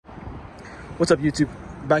What's up, YouTube?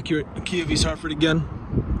 Back here at Kia of East Hartford again.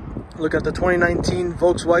 Look at the 2019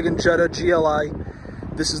 Volkswagen Jetta GLI.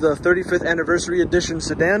 This is the 35th anniversary edition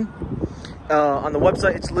sedan. On the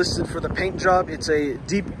website, it's listed for the paint job. It's a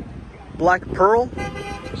deep black pearl.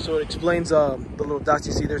 So it explains the little dots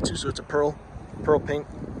you see there too. So it's a pearl paint.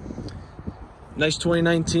 Nice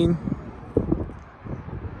 2019.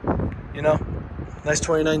 You know, nice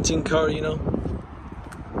 2019 car. You know,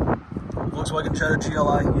 Volkswagen Jetta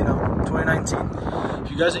GLI. You know, 2019.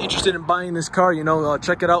 If you guys are interested in buying this car, you know,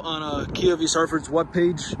 check it out on Kia of East Hartford's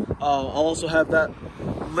webpage. I'll also have that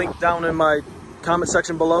link down in my comment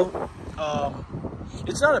section below.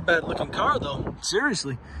 It's not a bad looking car though,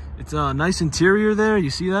 seriously. It's a nice interior there, you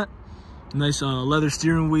see that? Nice leather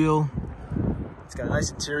steering wheel. It's got a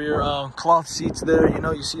nice interior, cloth seats there, you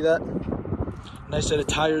know, you see that? Nice set of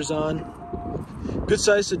tires on. Good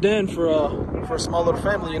size sedan for a small little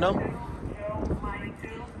family, you know?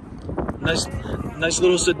 Nice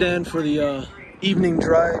little sedan for the evening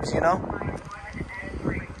drives, you know?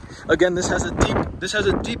 Again, this has a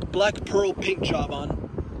deep black pearl paint job on.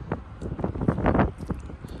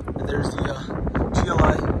 And there's the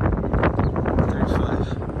GLI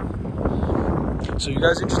 35. So you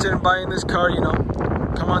guys interested in buying this car, you know,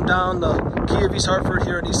 come on down the Kia of East Hartford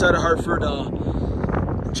here on the east side of Hartford.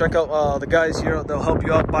 Check out the guys here. They'll help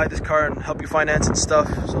you out, buy this car and help you finance and stuff.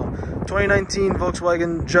 So 2019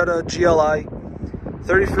 Volkswagen Jetta GLI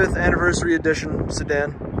 35th anniversary edition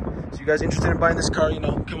sedan. So you guys interested in buying this car, you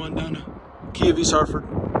know, come on down to Kia of East Hartford.